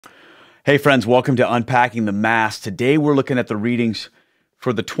Hey friends, welcome to Unpacking the Mass. Today we're looking at the readings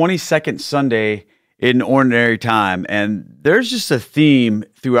for the 22nd Sunday in Ordinary Time. And there's just a theme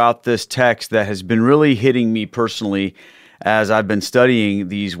throughout this text that has been really hitting me personally as I've been studying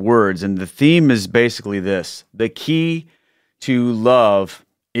these words. And the theme is basically this: the key to love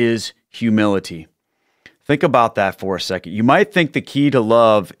is humility. Think about that for a second. You might think the key to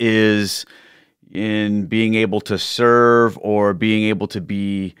love is in being able to serve or being able to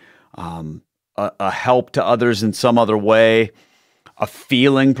be a help to others in some other way, a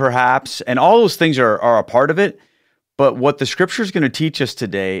feeling perhaps, and all those things are a part of it. But what the scripture is going to teach us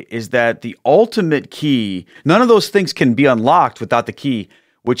today is that the ultimate key, none of those things can be unlocked without the key,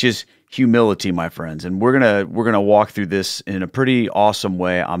 which is humility, my friends. And we're gonna walk through this in a pretty awesome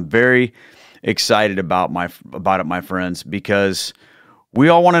way. I'm very excited about it, my friends, because we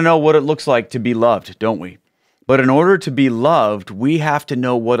all want to know what it looks like to be loved, don't we? But in order to be loved, we have to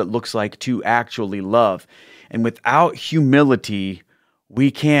know what it looks like to actually love. And without humility,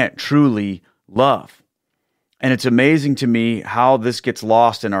 we can't truly love. And it's amazing to me how this gets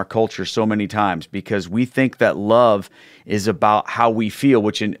lost in our culture so many times, because we think that love is about how we feel,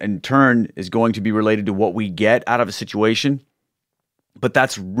 which in turn is going to be related to what we get out of a situation. But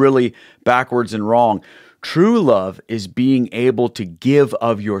that's really backwards and wrong. True love is being able to give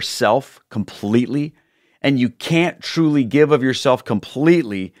of yourself completely. And you can't truly give of yourself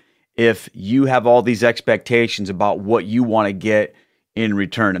completely if you have all these expectations about what you want to get in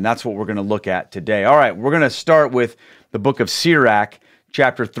return. And that's what we're going to look at today. All right, we're going to start with the book of Sirach,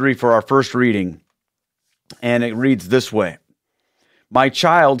 chapter 3, for our first reading. And it reads this way: "My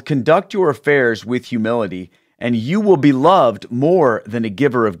child, conduct your affairs with humility, and you will be loved more than a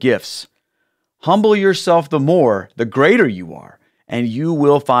giver of gifts. Humble yourself the more, the greater you are, and you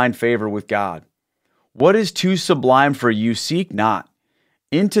will find favor with God. What is too sublime for you, seek not.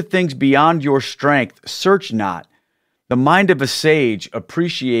 Into things beyond your strength, search not. The mind of a sage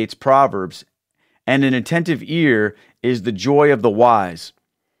appreciates proverbs, and an attentive ear is the joy of the wise.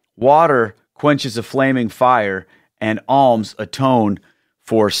 Water quenches a flaming fire, and alms atone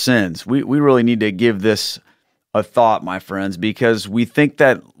for sins." We really need to give this a thought, my friends, because we think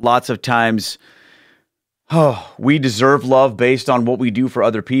that lots of times, we deserve love based on what we do for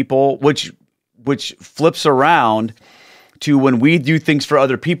other people, which flips around to when we do things for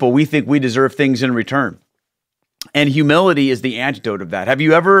other people, we think we deserve things in return. And humility is the antidote of that. Have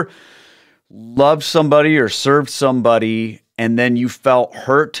you ever loved somebody or served somebody and then you felt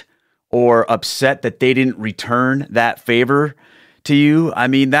hurt or upset that they didn't return that favor to you? I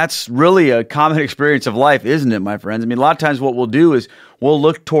mean, that's really a common experience of life, isn't it, my friends? I mean, a lot of times what we'll do is we'll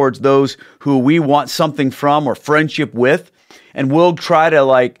look towards those who we want something from or friendship with, and we'll try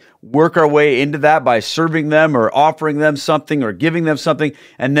to work our way into that by serving them or offering them something or giving them something.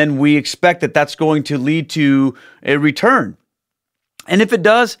 And then we expect that that's going to lead to a return. And if it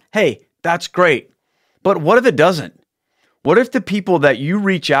does, hey, that's great. But what if it doesn't? What if the people that you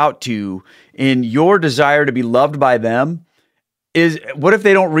reach out to in your desire to be loved by them what if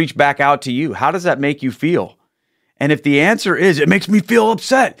they don't reach back out to you? How does that make you feel? And if the answer is, it makes me feel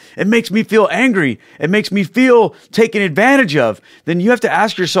upset, it makes me feel angry, it makes me feel taken advantage of, then you have to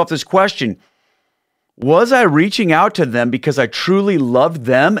ask yourself this question: was I reaching out to them because I truly loved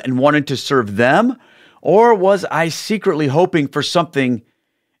them and wanted to serve them? Or was I secretly hoping for something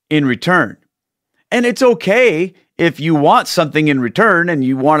in return? And it's okay if you want something in return and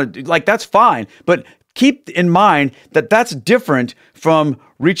you want to, that's fine. But keep in mind that that's different from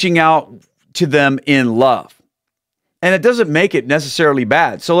reaching out to them in love. And it doesn't make it necessarily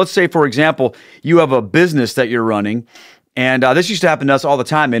bad. So let's say, for example, you have a business that you're running, and this used to happen to us all the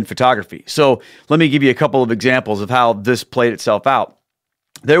time in photography. So let me give you a couple of examples of how this played itself out.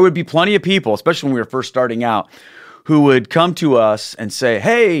 There would be plenty of people, especially when we were first starting out, who would come to us and say,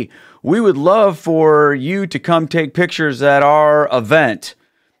 "Hey, we would love for you to come take pictures at our event,"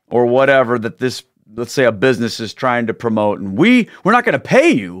 or whatever that this, let's say, a business is trying to promote. And we're not going to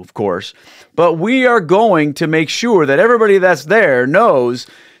pay you, of course, but we are going to make sure that everybody that's there knows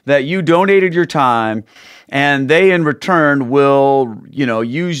that you donated your time, and they in return will,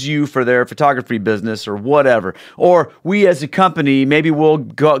 use you for their photography business or whatever. Or we as a company, maybe we'll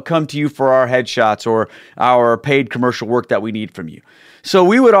come to you for our headshots or our paid commercial work that we need from you. So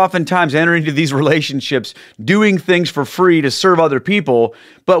we would oftentimes enter into these relationships doing things for free to serve other people,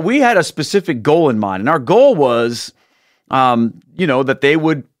 but we had a specific goal in mind. And our goal was, that they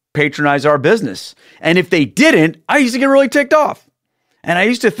would patronize our business. And if they didn't, I used to get really ticked off. And I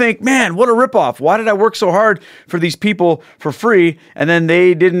used to think, man, what a ripoff. Why did I work so hard for these people for free? And then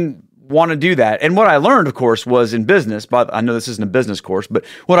they didn't want to do that. And what I learned, of course, was in business, but I know this isn't a business course, but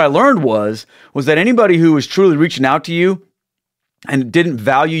what I learned was that anybody who was truly reaching out to you and didn't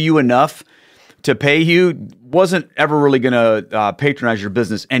value you enough to pay you wasn't ever really going to patronize your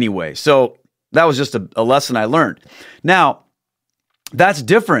business anyway. So that was just a lesson I learned. Now, that's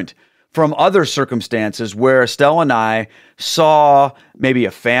different from other circumstances where Estelle and I saw maybe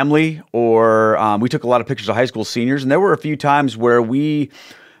a family, or we took a lot of pictures of high school seniors, and there were a few times where we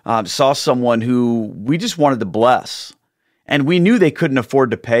saw someone who we just wanted to bless, and we knew they couldn't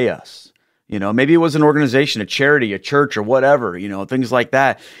afford to pay us. Maybe it was an organization, a charity, a church, or whatever, things like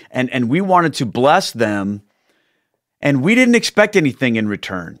that. And we wanted to bless them, and we didn't expect anything in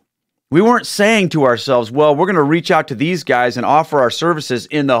return. We weren't saying to ourselves, well, we're going to reach out to these guys and offer our services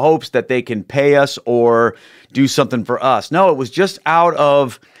in the hopes that they can pay us or do something for us. No, it was just out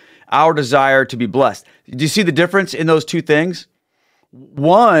of our desire to be blessed. Do you see the difference in those two things?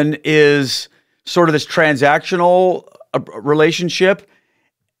 One is sort of this transactional relationship,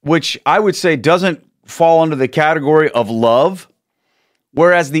 which I would say doesn't fall under the category of love,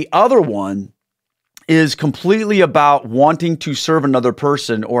 whereas the other one is completely about wanting to serve another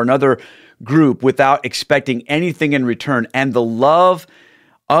person or another group without expecting anything in return. And the love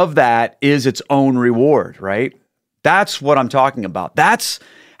of that is its own reward, right? That's what I'm talking about. That's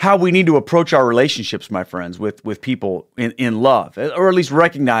how we need to approach our relationships, my friends, with people in love, or at least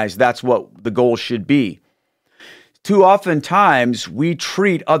recognize that's what the goal should be. Too often times we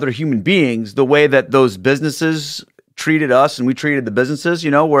treat other human beings the way that those businesses treated us and we treated the businesses,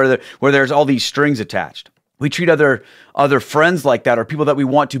 where there's all these strings attached. We treat other friends like that, or people that we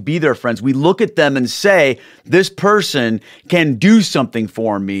want to be their friends. We look at them and say, this person can do something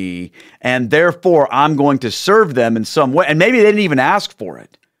for me, and therefore I'm going to serve them in some way. And maybe they didn't even ask for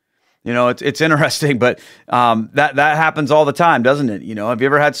it. It's interesting, but that happens all the time, doesn't it? Have you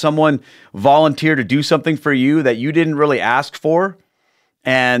ever had someone volunteer to do something for you that you didn't really ask for?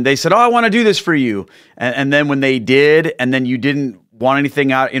 And they said, oh, I want to do this for you. And then when they did, and then you didn't want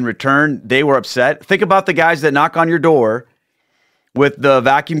anything out in return, they were upset. Think about the guys that knock on your door with the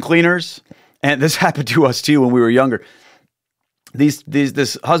vacuum cleaners. And this happened to us too when we were younger.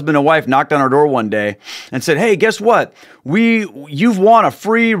 This husband and wife knocked on our door one day and said, hey, guess what? You've won a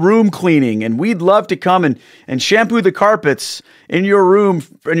free room cleaning, and we'd love to come and shampoo the carpets in your room,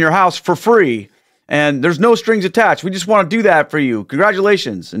 in your house for free. And there's no strings attached. We just want to do that for you.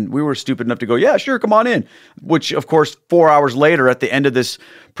 Congratulations. And we were stupid enough to go, yeah, sure, come on in. Which, of course, 4 hours later, at the end of this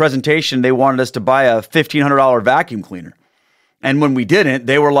presentation, they wanted us to buy a $1,500 vacuum cleaner. And when we didn't,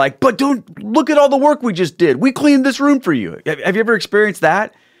 they were like, but don't look at all the work we just did. We cleaned this room for you. Have you ever experienced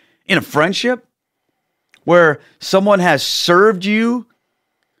that in a friendship where someone has served you,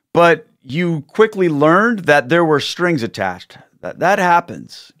 but you quickly learned that there were strings attached? That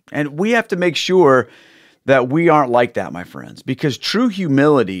happens. And we have to make sure that we aren't like that, my friends, because true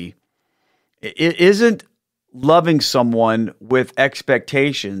humility isn't loving someone with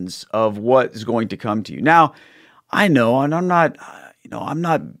expectations of what is going to come to you. Now, I know, and I'm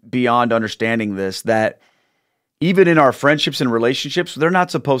not beyond understanding this, that even in our friendships and relationships, they're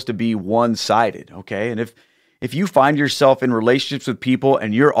not supposed to be one-sided, okay? And if you find yourself in relationships with people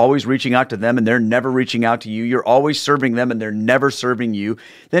and you're always reaching out to them and they're never reaching out to you, you're always serving them and they're never serving you,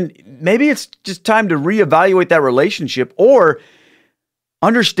 then maybe it's just time to reevaluate that relationship, or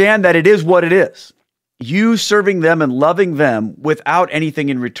understand that it is what it is. You serving them and loving them without anything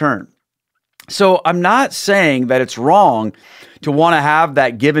in return. So I'm not saying that it's wrong to want to have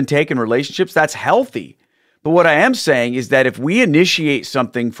that give and take in relationships. That's healthy. But what I am saying is that if we initiate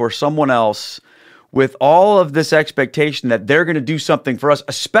something for someone else with all of this expectation that they're going to do something for us,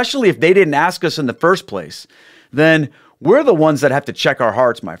 especially if they didn't ask us in the first place, then we're the ones that have to check our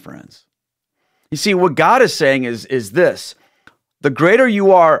hearts, my friends. You see, what God is saying is this: the greater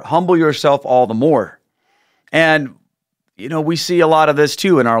you are, humble yourself all the more. And we see a lot of this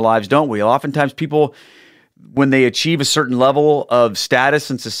too in our lives, don't we? Oftentimes people, when they achieve a certain level of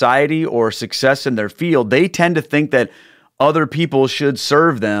status in society or success in their field, they tend to think that other people should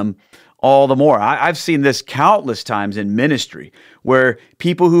serve them all the more. I've seen this countless times in ministry, where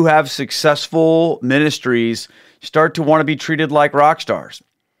people who have successful ministries start to want to be treated like rock stars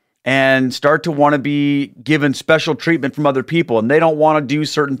and start to want to be given special treatment from other people. And they don't want to do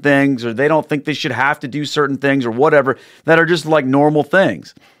certain things, or they don't think they should have to do certain things or whatever, that are just like normal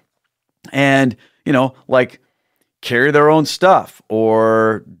things. And, like carry their own stuff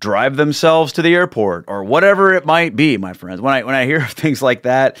or drive themselves to the airport or whatever it might be, my friends. When I hear things like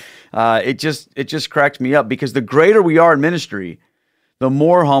that, it just cracks me up, because the greater we are in ministry, the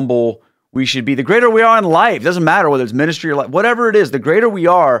more humble we should be. The greater we are in life, doesn't matter whether it's ministry or life, whatever it is, the greater we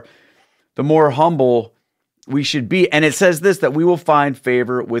are, the more humble we should be. And it says this, that we will find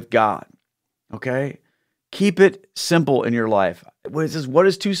favor with God. Okay? Keep it simple in your life. It says, what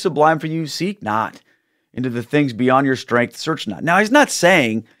is too sublime for you? Seek not into the things beyond your strength. Search not. Now, he's not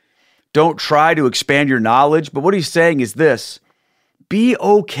saying don't try to expand your knowledge, but what he's saying is this: be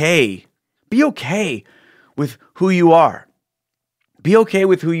okay. Be okay with who you are. Be okay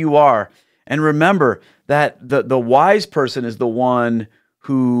with who you are. And remember that the wise person is the one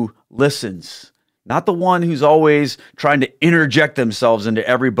who listens, not the one who's always trying to interject themselves into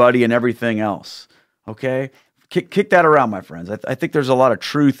everybody and everything else. Okay? Kick that around, my friends. I think there's a lot of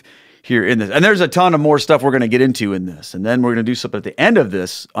truth here in this. And there's a ton of more stuff we're going to get into in this. And then we're going to do something at the end of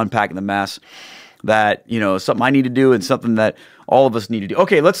this, Unpacking the Mass, that, something I need to do and something that all of us need to do.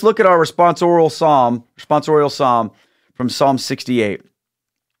 Okay, let's look at our responsorial psalm from Psalm 68.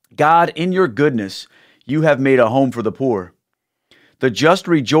 God, in your goodness, you have made a home for the poor. The just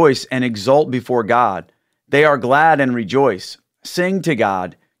rejoice and exult before God. They are glad and rejoice. Sing to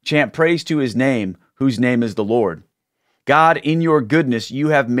God, chant praise to his name, whose name is the Lord. God, in your goodness, you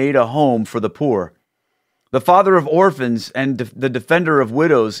have made a home for the poor. The father of orphans and the defender of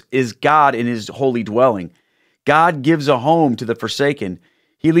widows is God in his holy dwelling. God gives a home to the forsaken.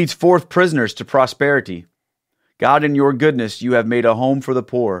 He leads forth prisoners to prosperity. God, in your goodness, you have made a home for the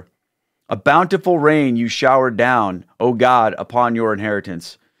poor. A bountiful rain you showered down, O God, upon your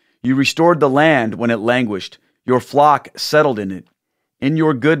inheritance. You restored the land when it languished. Your flock settled in it. In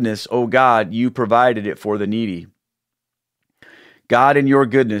your goodness, O God, you provided it for the needy. God, in your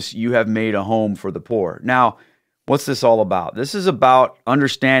goodness, you have made a home for the poor. Now, what's this all about? This is about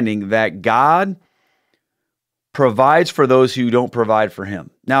understanding that God provides for those who don't provide for him.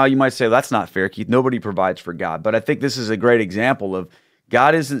 Now, you might say, that's not fair, Keith. Nobody provides for God. But I think this is a great example of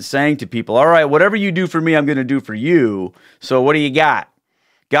God isn't saying to people, all right, whatever you do for me, I'm going to do for you. So what do you got?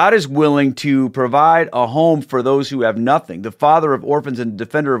 God is willing to provide a home for those who have nothing. The father of orphans and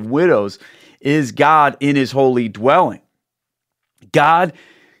defender of widows is God in his holy dwelling. God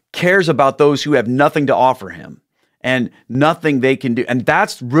cares about those who have nothing to offer him and nothing they can do. And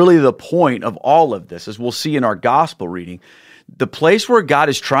that's really the point of all of this, as we'll see in our gospel reading. The place where God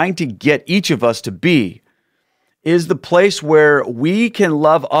is trying to get each of us to be is the place where we can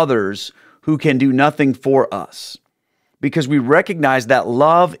love others who can do nothing for us, because we recognize that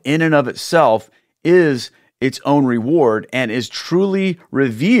love in and of itself is its own reward and is truly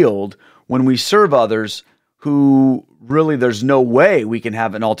revealed when we serve others who really there's no way we can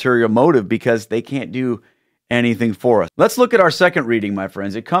have an ulterior motive because they can't do anything for us. Let's look at our second reading, my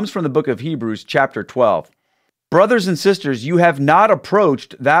friends. It comes from the book of Hebrews, chapter 12. Brothers and sisters, you have not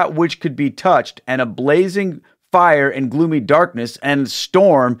approached that which could be touched, and a blazing fire and gloomy darkness and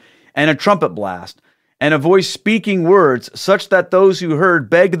storm and a trumpet blast and a voice speaking words, such that those who heard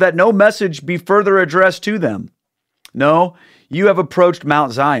begged that no message be further addressed to them. No, you have approached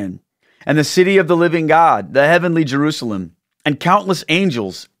Mount Zion, and the city of the living God, the heavenly Jerusalem, and countless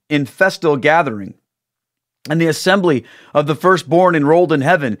angels in festal gathering, and the assembly of the firstborn enrolled in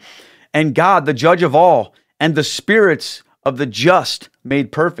heaven, and God, the judge of all, and the spirits of the just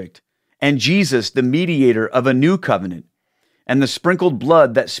made perfect, and Jesus, the mediator of a new covenant, and the sprinkled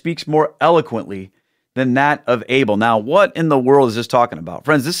blood that speaks more eloquently than that of Abel. Now, what in the world is this talking about?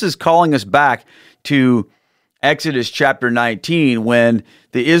 Friends, this is calling us back to Exodus chapter 19, when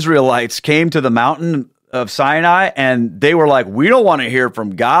the Israelites came to the mountain of Sinai and they were like, we don't want to hear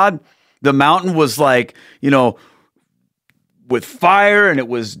from God. The mountain was like, with fire, and it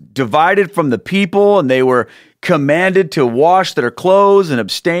was divided from the people, and they were commanded to wash their clothes and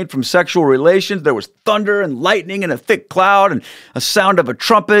abstain from sexual relations. There was thunder and lightning and a thick cloud and a sound of a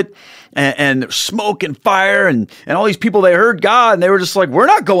trumpet and smoke and fire, and all these people, they heard God, and they were just like, we're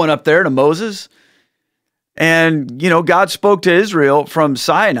not going up there to Moses. And, God spoke to Israel from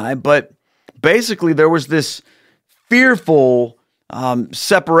Sinai, but basically there was this fearful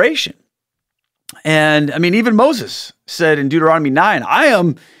separation. And even Moses said in Deuteronomy 9, I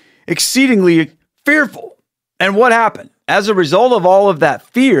am exceedingly fearful. And what happened? As a result of all of that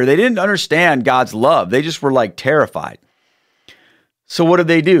fear, they didn't understand God's love. They just were terrified. So what did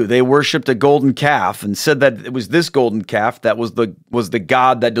they do? They worshiped a golden calf and said that it was this golden calf that was the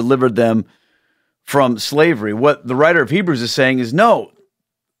God that delivered them from slavery. What the writer of Hebrews is saying is, no,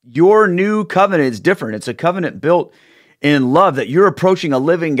 your new covenant is different. It's a covenant built in love, that you're approaching a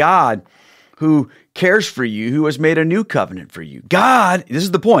living God who cares for you, who has made a new covenant for you. God, this is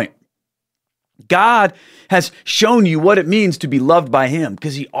the point, God has shown you what it means to be loved by him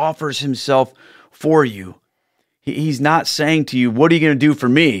because he offers himself for you. He's not saying to you, what are you going to do for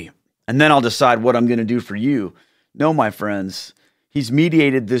me? And then I'll decide what I'm going to do for you. No, my friends, He's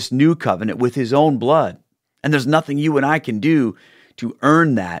mediated this new covenant with his own blood. And there's nothing you and I can do to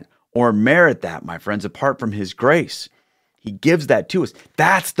earn that or merit that, my friends, apart from his grace. He gives that to us.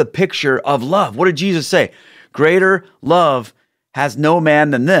 That's the picture of love. What did Jesus say? Greater love has no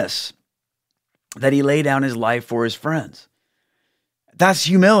man than this, that he lay down his life for his friends. That's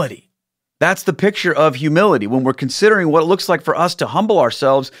humility. That's the picture of humility. When we're considering what it looks like for us to humble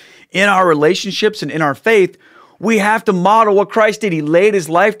ourselves in our relationships and in our faith, we have to model what Christ did. He laid his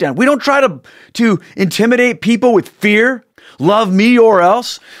life down. We don't try to intimidate people with fear. Love me or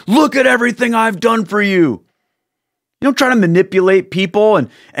else. Look at everything I've done for you. You don't try to manipulate people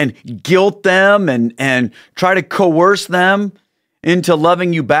and guilt them and try to coerce them into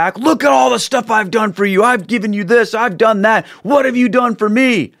loving you back. Look at all the stuff I've done for you. I've given you this. I've done that. What have you done for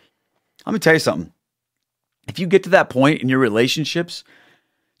me? Let me tell you something. If you get to that point in your relationships,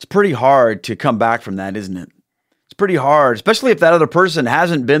 it's pretty hard to come back from that, isn't it? It's pretty hard, especially if that other person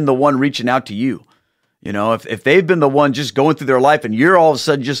hasn't been the one reaching out to you. You know, if they've been the one just going through their life and you're all of a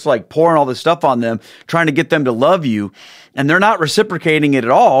sudden just like pouring all this stuff on them, trying to get them to love you, and they're not reciprocating it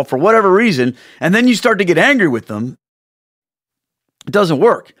at all for whatever reason, and then you start to get angry with them, it doesn't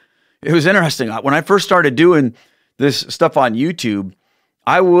work. It was interesting. When I first started doing this stuff on YouTube,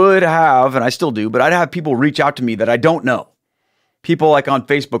 I would have, and I still do, but I'd have people reach out to me that I don't know. People like on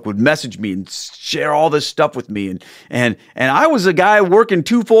Facebook would message me and share all this stuff with me. And I was a guy working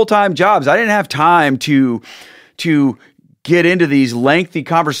 2 full-time jobs. I didn't have time to get into these lengthy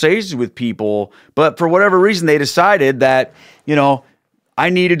conversations with people. But for whatever reason, they decided that, you know, I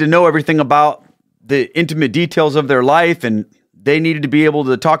needed to know everything about the intimate details of their life, and they needed to be able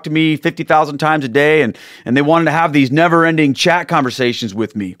to talk to me 50,000 times a day. And they wanted to have these never-ending chat conversations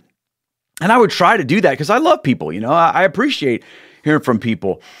with me. And I would try to do that because I love people, you know, I appreciate hearing from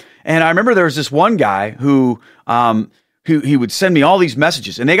people. And I remember there was this one guy who he would send me all these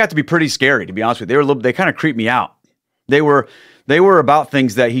messages, and they got to be pretty scary, to be honest with you. They kind of creeped me out. They were about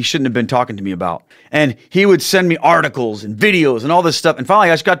things that he shouldn't have been talking to me about. And he would send me articles and videos and all this stuff. And finally,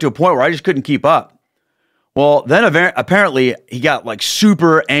 I just got to a point where I just couldn't keep up. Well, then apparently he got like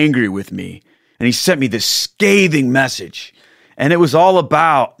super angry with me, and he sent me this scathing message. And it was all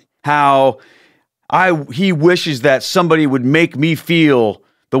about how he wishes that somebody would make me feel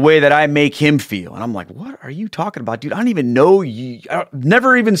the way that I make him feel. And I'm like, what are you talking about, dude? I don't even know you. I've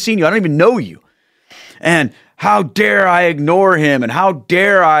never even seen you. I don't even know you. And how dare I ignore him? And how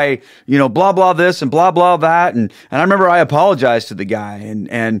dare I, you know, blah, blah this and blah, blah that. And I remember I apologized to the guy,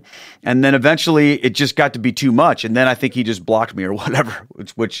 and then eventually it just got to be too much. And then I think he just blocked me or whatever,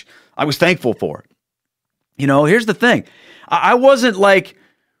 which I was thankful for. You know, here's the thing. I wasn't like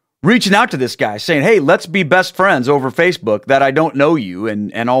reaching out to this guy saying, hey, let's be best friends over Facebook, that I don't know you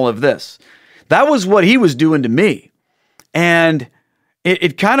and all of this. That was what he was doing to me. And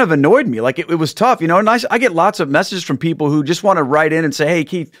it kind of annoyed me. Like it was tough, you know, and I get lots of messages from people who just want to write in and say, hey,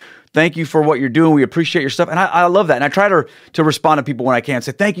 Keith, thank you for what you're doing. We appreciate your stuff. And I love that. And I try to respond to people when I can,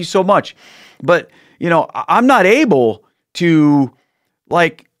 say, thank you so much. But, you know, I'm not able to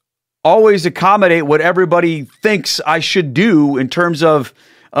like always accommodate what everybody thinks I should do in terms of,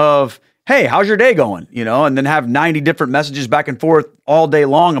 hey, how's your day going? You know, and then have 90 different messages back and forth all day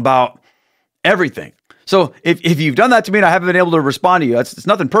long about everything. So if you've done that to me and I haven't been able to respond to you, it's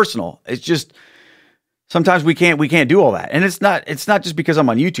nothing personal. It's just sometimes we can't do all that. And it's not just because I'm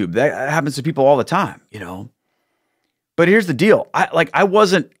on YouTube. That happens to people all the time, you know. But here's the deal. I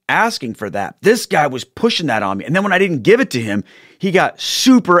wasn't asking for that. This guy was pushing that on me. And then when I didn't give it to him, he got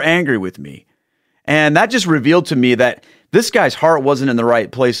super angry with me. And that just revealed to me that this guy's heart wasn't in the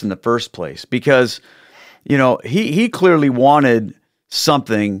right place in the first place, because, you know, he clearly wanted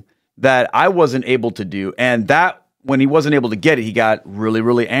something that I wasn't able to do. And that when he wasn't able to get it, he got really,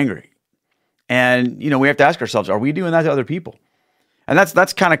 really angry. And, you know, we have to ask ourselves, are we doing that to other people? And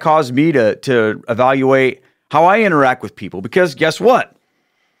that's kind of caused me to evaluate how I interact with people, because guess what?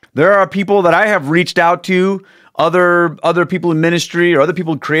 There are people that I have reached out to, other people in ministry or other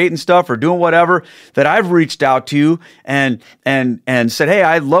people creating stuff or doing whatever, that I've reached out to and said, hey,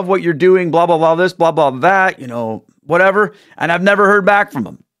 I love what you're doing, blah, blah, blah, this, blah, blah, that, you know, whatever. And I've never heard back from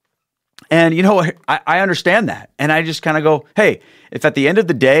them. And, you know, I understand that. And I just kind of go, hey, if at the end of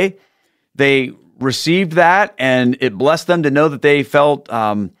the day, they received that and it blessed them to know that they felt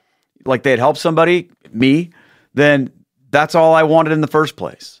like they had helped somebody, me, then that's all I wanted in the first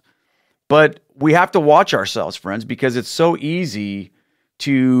place. But we have to watch ourselves, friends, because it's so easy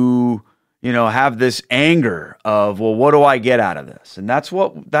to, you know, have this anger of, well, what do I get out of this? And that's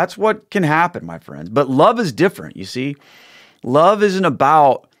what can happen, my friends. But love is different, you see. Love isn't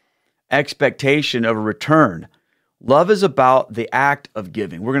about expectation of a return. Love is about the act of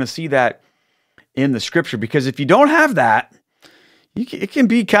giving. We're going to see that in the scripture, because if you don't have that, it can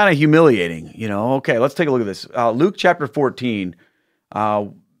be kind of humiliating, Okay, let's take a look at this. Luke chapter 14,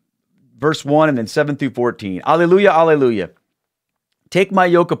 verse 1 and then 7 through 14. Alleluia, alleluia. Take my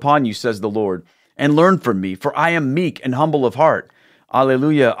yoke upon you, says the Lord, and learn from me, for I am meek and humble of heart.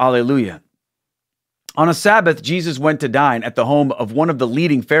 Alleluia, alleluia. On a Sabbath, Jesus went to dine at the home of one of the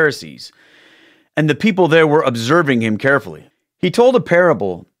leading Pharisees, and the people there were observing him carefully. He told a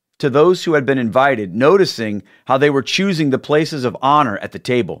parable to those who had been invited, noticing how they were choosing the places of honor at the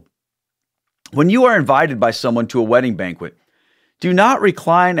table. When you are invited by someone to a wedding banquet, do not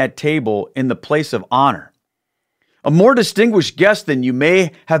recline at table in the place of honor. A more distinguished guest than you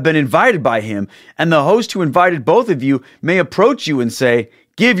may have been invited by him, and the host who invited both of you may approach you and say,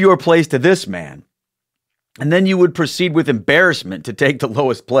 "Give your place to this man." And then you would proceed with embarrassment to take the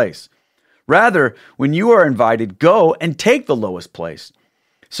lowest place. Rather, when you are invited, go and take the lowest place,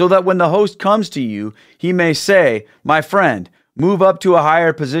 so that when the host comes to you, he may say, "My friend, move up to a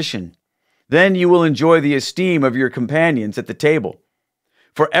higher position." Then you will enjoy the esteem of your companions at the table.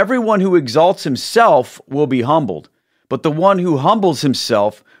 For everyone who exalts himself will be humbled, but the one who humbles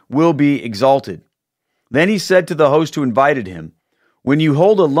himself will be exalted. Then he said to the host who invited him, "When you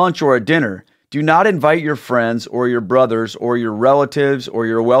hold a lunch or a dinner, do not invite your friends or your brothers or your relatives or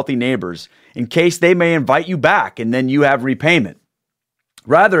your wealthy neighbors, in case they may invite you back and then you have repayment.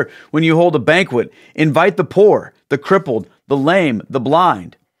 Rather, when you hold a banquet, invite the poor, the crippled, the lame, the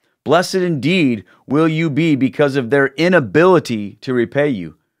blind. Blessed indeed will you be because of their inability to repay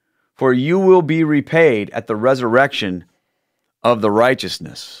you, for you will be repaid at the resurrection of the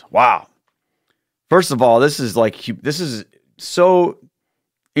righteousness." Wow. First of all, this is so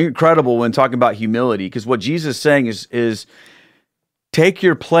incredible when talking about humility, because what Jesus is saying is take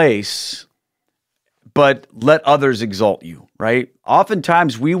your place, but let others exalt you, right?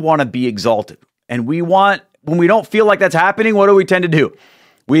 Oftentimes we want to be exalted, and when we don't feel like that's happening, what do we tend to do?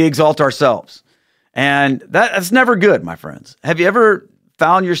 We exalt ourselves. And that's never good, my friends. Have you ever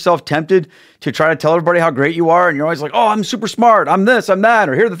found yourself tempted to try to tell everybody how great you are, and you're always like, "Oh, I'm super smart, I'm this, I'm that,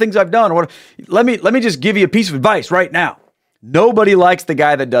 or here are the things I've done, or what?" Let me just give you a piece of advice right now. Nobody likes the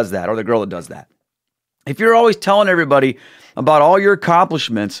guy that does that or the girl that does that. If you're always telling everybody about all your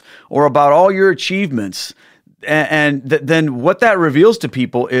accomplishments or about all your achievements, then what that reveals to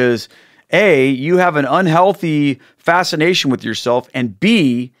people is, A, you have an unhealthy fascination with yourself, and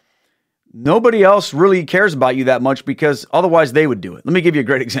B, nobody else really cares about you that much, because otherwise they would do it. Let me give you a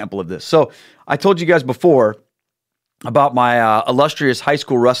great example of this. So I told you guys before about my illustrious high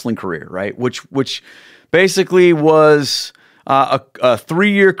school wrestling career, right? Which basically was a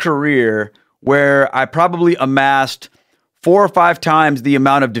 3-year career where I probably amassed 4 or 5 times the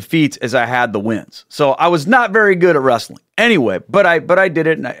amount of defeats as I had the wins. So I was not very good at wrestling. Anyway, but I did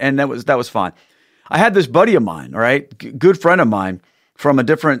it, and that was fine. I had this buddy of mine, all right, good friend of mine from a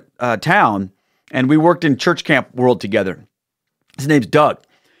different town, and we worked in church camp world together. His name's Doug.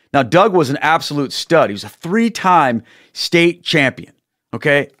 Now, Doug was an absolute stud. He was a 3-time state champion,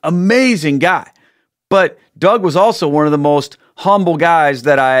 okay? Amazing guy. But Doug was also one of the most humble guys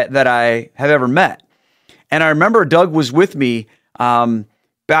that I have ever met. And I remember Doug was with me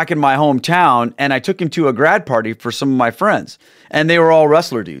back in my hometown, and I took him to a grad party for some of my friends, and they were all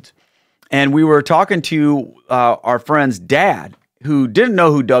wrestler dudes. And we were talking to our friend's dad, who didn't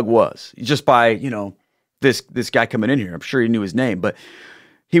know who Doug was, just by, this guy coming in here. I'm sure he knew his name, but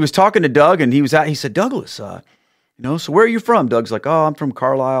he was talking to Doug, and he said, "Douglas, so where are you from?" Doug's like, "Oh, I'm from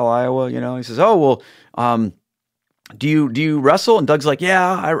Carlisle, Iowa." He says, "Oh, well, do you wrestle?" And Doug's like,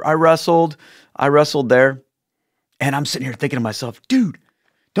 "Yeah, I wrestled there." And I'm sitting here thinking to myself, dude,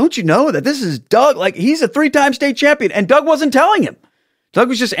 don't you know that this is Doug? Like, he's a 3-time state champion, and Doug wasn't telling him. Doug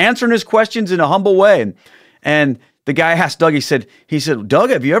was just answering his questions in a humble way. And the guy asked Doug, he said,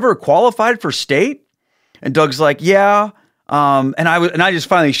 "Doug, have you ever qualified for state?" And Doug's like, "Yeah." And I just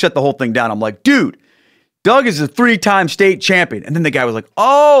finally shut the whole thing down. I'm like, dude, Doug is a 3-time state champion. And then the guy was like,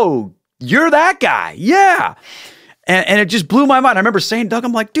 "Oh, you're that guy." Yeah. And it just blew my mind. I remember saying, Doug,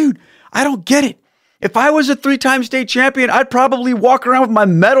 I'm like, dude, I don't get it. If I was a 3-time state champion, I'd probably walk around with my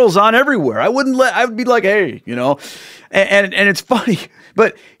medals on everywhere. I would be like, "Hey," and it's funny,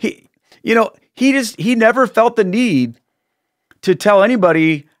 but he never felt the need to tell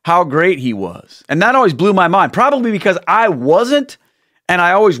anybody how great he was. And that always blew my mind, probably because I wasn't, and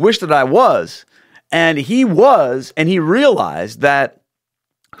I always wished that I was. And he was, and he realized that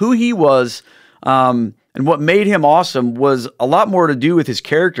who he was, and what made him awesome was a lot more to do with his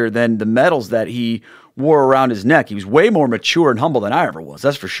character than the medals that he wore around his neck. He was way more mature and humble than I ever was,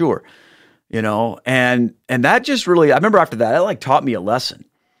 that's for sure. and that just really, I remember after that, it like taught me a lesson.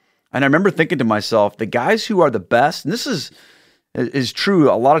 And I remember thinking to myself, the guys who are the best, and this is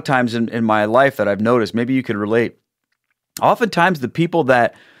true a lot of times in my life that I've noticed, maybe you could relate. Oftentimes the people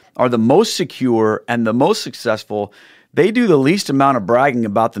that are the most secure and the most successful, they do the least amount of bragging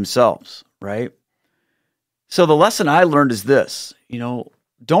about themselves, right? So the lesson I learned is this,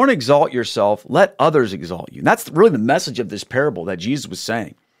 don't exalt yourself, let others exalt you. And that's really the message of this parable that Jesus was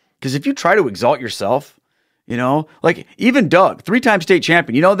saying. Because if you try to exalt yourself, like even Doug, 3-time state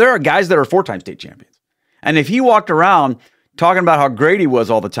champion, there are guys that are 4-time state champions. And if he walked around talking about how great he was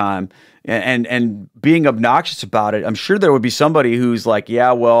all the time and being obnoxious about it, I'm sure there would be somebody who's like,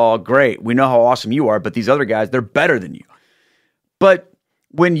 yeah, well, great. We know how awesome you are, but these other guys, they're better than you. But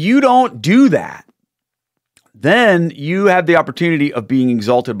when you don't do that, then you have the opportunity of being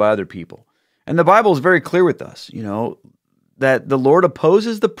exalted by other people. And the Bible is very clear with us, that the Lord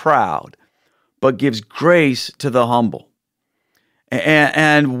opposes the proud, but gives grace to the humble.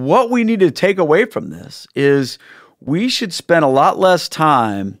 And what we need to take away from this is we should spend a lot less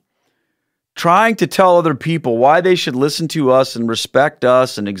time trying to tell other people why they should listen to us and respect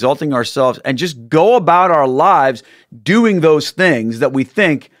us and exalting ourselves, and just go about our lives doing those things that we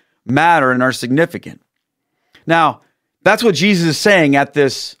think matter and are significant. Now, that's what Jesus is saying at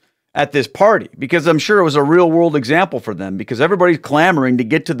this party, because I'm sure it was a real world example for them, because everybody's clamoring to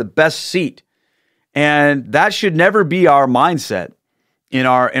get to the best seat. And that should never be our mindset in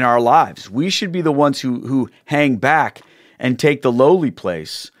our lives. We should be the ones who hang back and take the lowly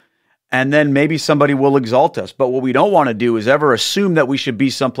place, and then maybe somebody will exalt us. But what we don't want to do is ever assume that we should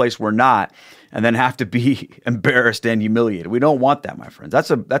be someplace we're not, and then have to be embarrassed and humiliated. We don't want that, my friends.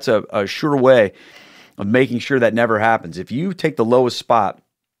 That's a sure way of making sure that never happens. If you take the lowest spot,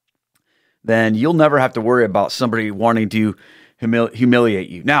 then you'll never have to worry about somebody wanting to humiliate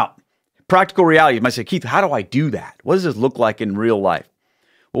you. Now, practical reality, you might say, Keith, how do I do that? What does this look like in real life?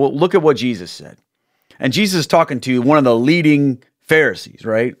 Well, look at what Jesus said. And Jesus is talking to one of the leading Pharisees,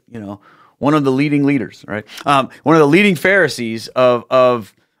 right? One of the leading leaders, right? One of the leading Pharisees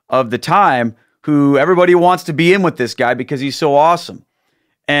of the time, who everybody wants to be in with this guy because he's so awesome.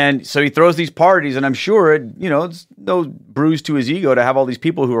 And so he throws these parties, and I'm sure it's no bruise to his ego to have all these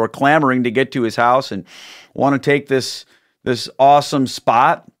people who are clamoring to get to his house and want to take this awesome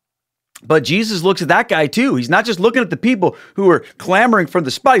spot. But Jesus looks at that guy too. He's not just looking at the people who are clamoring for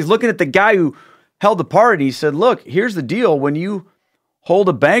the spot. He's looking at the guy who held the party. He said, look, here's the deal. When you hold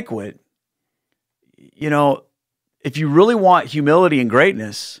a banquet, if you really want humility and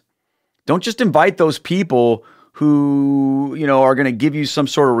greatness, don't just invite those people who, are going to give you some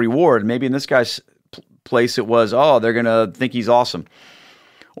sort of reward. Maybe in this guy's place it was, they're going to think he's awesome,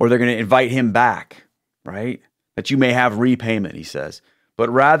 or they're going to invite him back, right? That you may have repayment, he says. But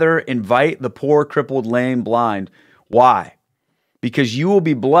rather invite the poor, crippled, lame, blind. Why? Because you will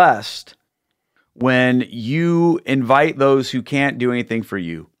be blessed when you invite those who can't do anything for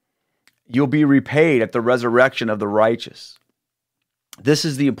you. You'll be repaid at the resurrection of the righteous. This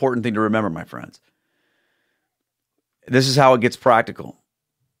is the important thing to remember, my friends. This is how it gets practical.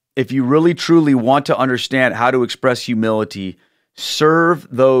 If you really truly want to understand how to express humility, serve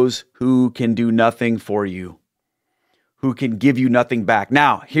those who can do nothing for you, who can give you nothing back.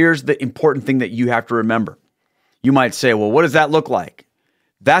 Now, here's the important thing that you have to remember. You might say, well, what does that look like?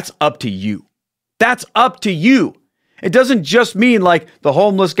 That's up to you. That's up to you. It doesn't just mean like the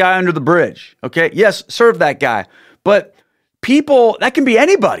homeless guy under the bridge, okay? Yes, serve that guy. But people, that can be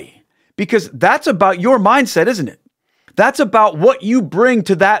anybody, because that's about your mindset, isn't it? That's about what you bring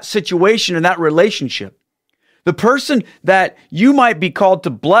to that situation and that relationship. The person that you might be called to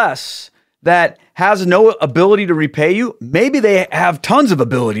bless that has no ability to repay you, maybe they have tons of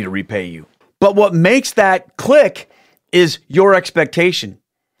ability to repay you. But what makes that click is your expectation.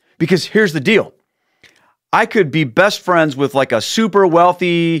 Because here's the deal. I could be best friends with like a super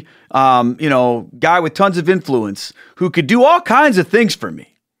wealthy, guy with tons of influence who could do all kinds of things for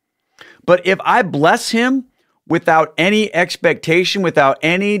me. But if I bless him without any expectation, without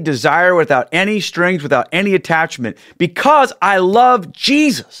any desire, without any strings, without any attachment, because I love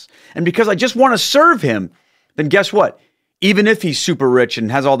Jesus and because I just want to serve him, then guess what? Even if he's super rich and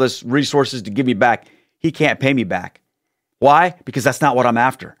has all this resources to give me back, he can't pay me back. Why? Because that's not what I'm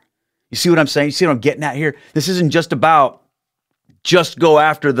after. You see what I'm saying? You see what I'm getting at here? This isn't just about just go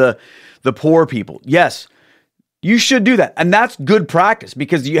after the poor people. Yes, you should do that. And that's good practice,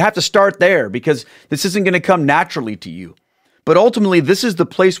 because you have to start there, because this isn't going to come naturally to you. But ultimately, this is the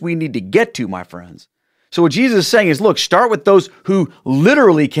place we need to get to, my friends. So what Jesus is saying is, look, start with those who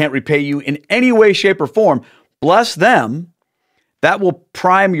literally can't repay you in any way, shape, or form. Bless them. That will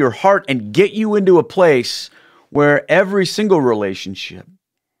prime your heart and get you into a place where every single relationship,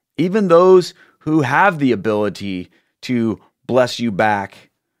 even those who have the ability to bless you back,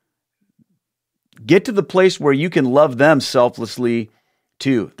 get to the place where you can love them selflessly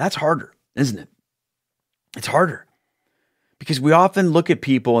too. That's harder, isn't it? It's harder because we often look at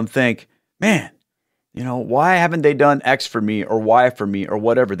people and think, man, why haven't they done X for me or Y for me or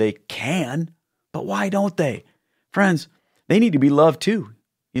whatever? They can, but why don't they? Friends, they need to be loved too.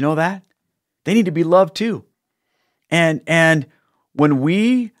 You know that? They need to be loved too. And when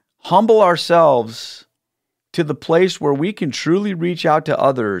we humble ourselves to the place where we can truly reach out to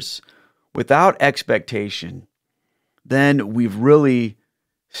others without expectation, then we've really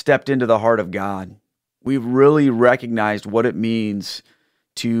stepped into the heart of God. We've really recognized what it means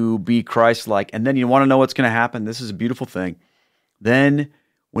to be Christ-like. And then you want to know what's going to happen? This is a beautiful thing. Then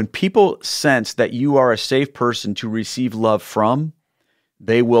when people sense that you are a safe person to receive love from,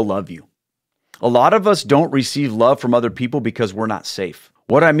 they will love you. A lot of us don't receive love from other people because we're not safe.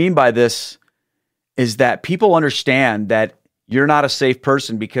 What I mean by this is that people understand that you're not a safe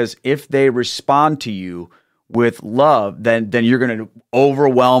person because if they respond to you with love, then you're going to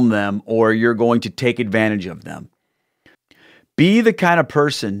overwhelm them or you're going to take advantage of them. Be the kind of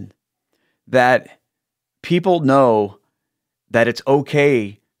person that people know that it's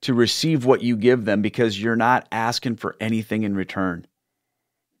okay to receive what you give them because you're not asking for anything in return.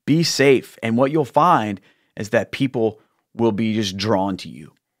 Be safe. And what you'll find is that people will be just drawn to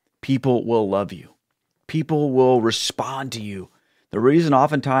you. People will love you. People will respond to you. The reason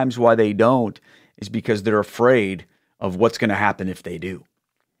oftentimes why they don't is because they're afraid of what's going to happen if they do.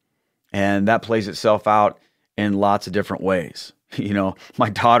 And that plays itself out in lots of different ways. My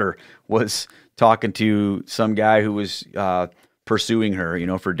daughter was talking to some guy who was pursuing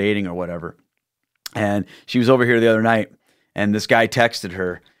her, for dating or whatever. And she was over here the other night, and this guy texted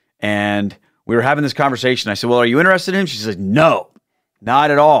her, and we were having this conversation. I said, well, are you interested in him? She said, no, not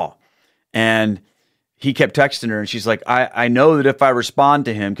at all. And he kept texting her, and she's like, I know that if I respond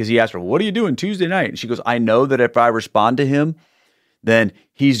to him, because he asked her, what are you doing Tuesday night? And she goes, I know that if I respond to him, then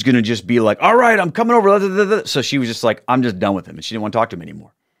he's going to just be like, all right, I'm coming over. So she was just like, I'm just done with him. And she didn't want to talk to him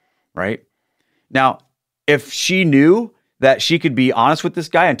anymore. Right? Now, if she knew that she could be honest with this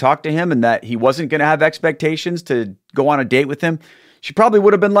guy and talk to him and that he wasn't going to have expectations to go on a date with him, she probably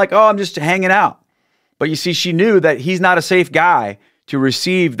would have been like, oh, I'm just hanging out. But you see, she knew that he's not a safe guy to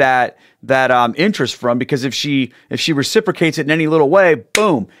receive that interest from, because if she reciprocates it in any little way,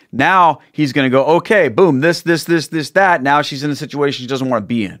 boom, now he's going to go, okay, boom, this, that. Now she's in a situation she doesn't want to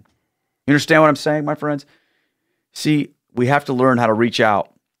be in. You understand what I'm saying, my friends? See, we have to learn how to reach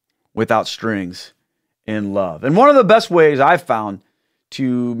out without strings in love. And one of the best ways I've found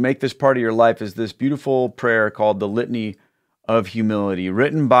to make this part of your life is this beautiful prayer called the Litany of Humility,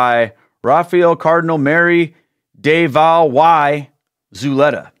 written by Raphael Cardinal Mary de Val Y.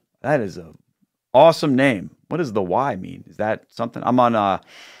 Zuleta. That is an awesome name. What does the Y mean? Is that something? I'm on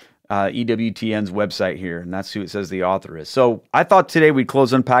EWTN's website here, and that's who it says the author is. So I thought today we'd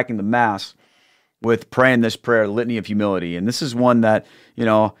close Unpacking the Mass with praying this prayer, Litany of Humility. And this is one that,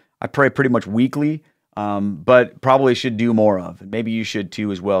 I pray pretty much weekly, but probably should do more of. And maybe you should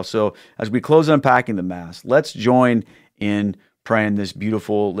too as well. So as we close Unpacking the Mass, let's join in praying this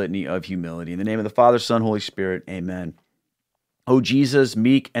beautiful Litany of Humility. In the name of the Father, Son, Holy Spirit, amen. O Jesus,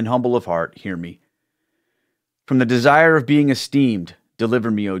 meek and humble of heart, hear me. From the desire of being esteemed,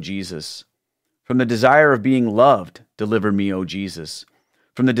 deliver me, O Jesus. From the desire of being loved, deliver me, O Jesus.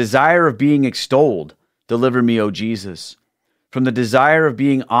 From the desire of being extolled, deliver me, O Jesus. From the desire of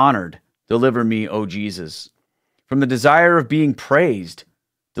being honored, deliver me, O Jesus. From the desire of being praised,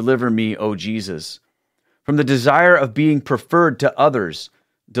 deliver me, O Jesus. From the desire of being preferred to others,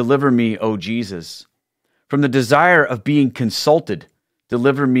 deliver me, O Jesus. From the desire of being consulted,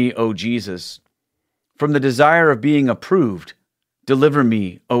 deliver me, O Jesus. From the desire of being approved, deliver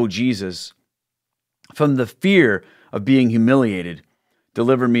me, O Jesus. From the fear of being humiliated,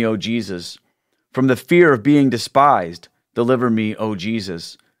 deliver me, O Jesus. From the fear of being despised, deliver me, O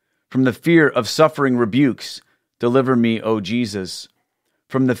Jesus. From the fear of suffering rebukes, deliver me, O Jesus.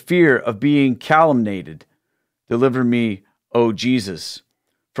 From the fear of being calumniated, deliver me, O Jesus.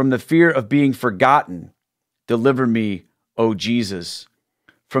 From the fear of being forgotten, deliver me, O Jesus.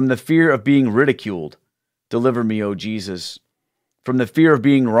 From the fear of being ridiculed, deliver me, O Jesus. From the fear of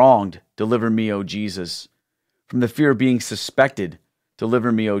being wronged, deliver me, O Jesus. From the fear of being suspected,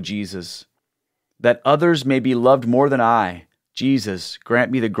 deliver me, O Jesus. That others may be loved more than I, Jesus, grant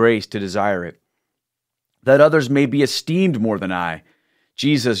me the grace to desire it. That others may be esteemed more than I,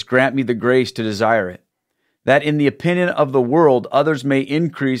 Jesus, grant me the grace to desire it. that in the opinion of the world others may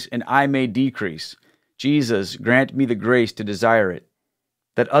increase and I may decrease. Jesus, grant me the grace to desire it.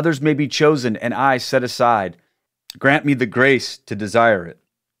 That others may be chosen and I set aside. Grant me the grace to desire it.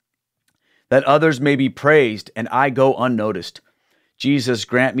 That others may be praised and I go unnoticed. Jesus,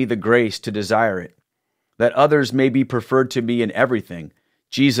 grant me the grace to desire it. That others may be preferred to me in everything.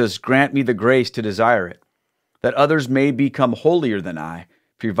 Jesus, grant me the grace to desire it. That others may become holier than I,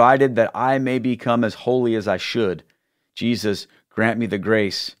 provided that I may become as holy as I should. Jesus, grant me the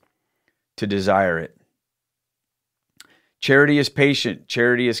grace to desire it. Charity is patient.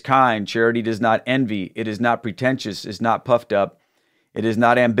 Charity is kind. Charity does not envy. It is not pretentious, is not puffed up. It is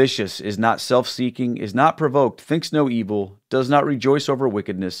not ambitious, is not self-seeking, is not provoked, thinks no evil, does not rejoice over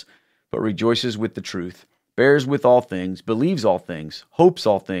wickedness, but rejoices with the truth, bears with all things, believes all things, hopes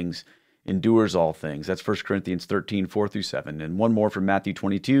all things, endures all things. That's 1 Corinthians 13, 4 through 7. And one more from Matthew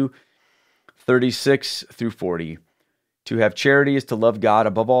 22, 36 through 40. To have charity is to love God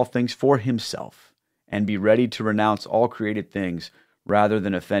above all things for himself, and be ready to renounce all created things rather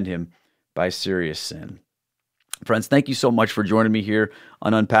than offend him by serious sin. Friends, thank you so much for joining me here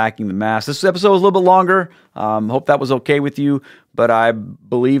on Unpacking the Mass. This episode was a little bit longer. Hope that was okay with you, but I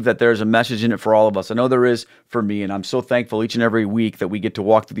believe that there's a message in it for all of us. I know there is for me, and I'm so thankful each and every week that we get to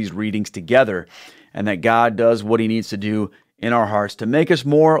walk through these readings together and that God does what he needs to do in our hearts to make us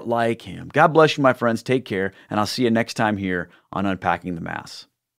more like him. God bless you, my friends. Take care, and I'll see you next time here on Unpacking the Mass.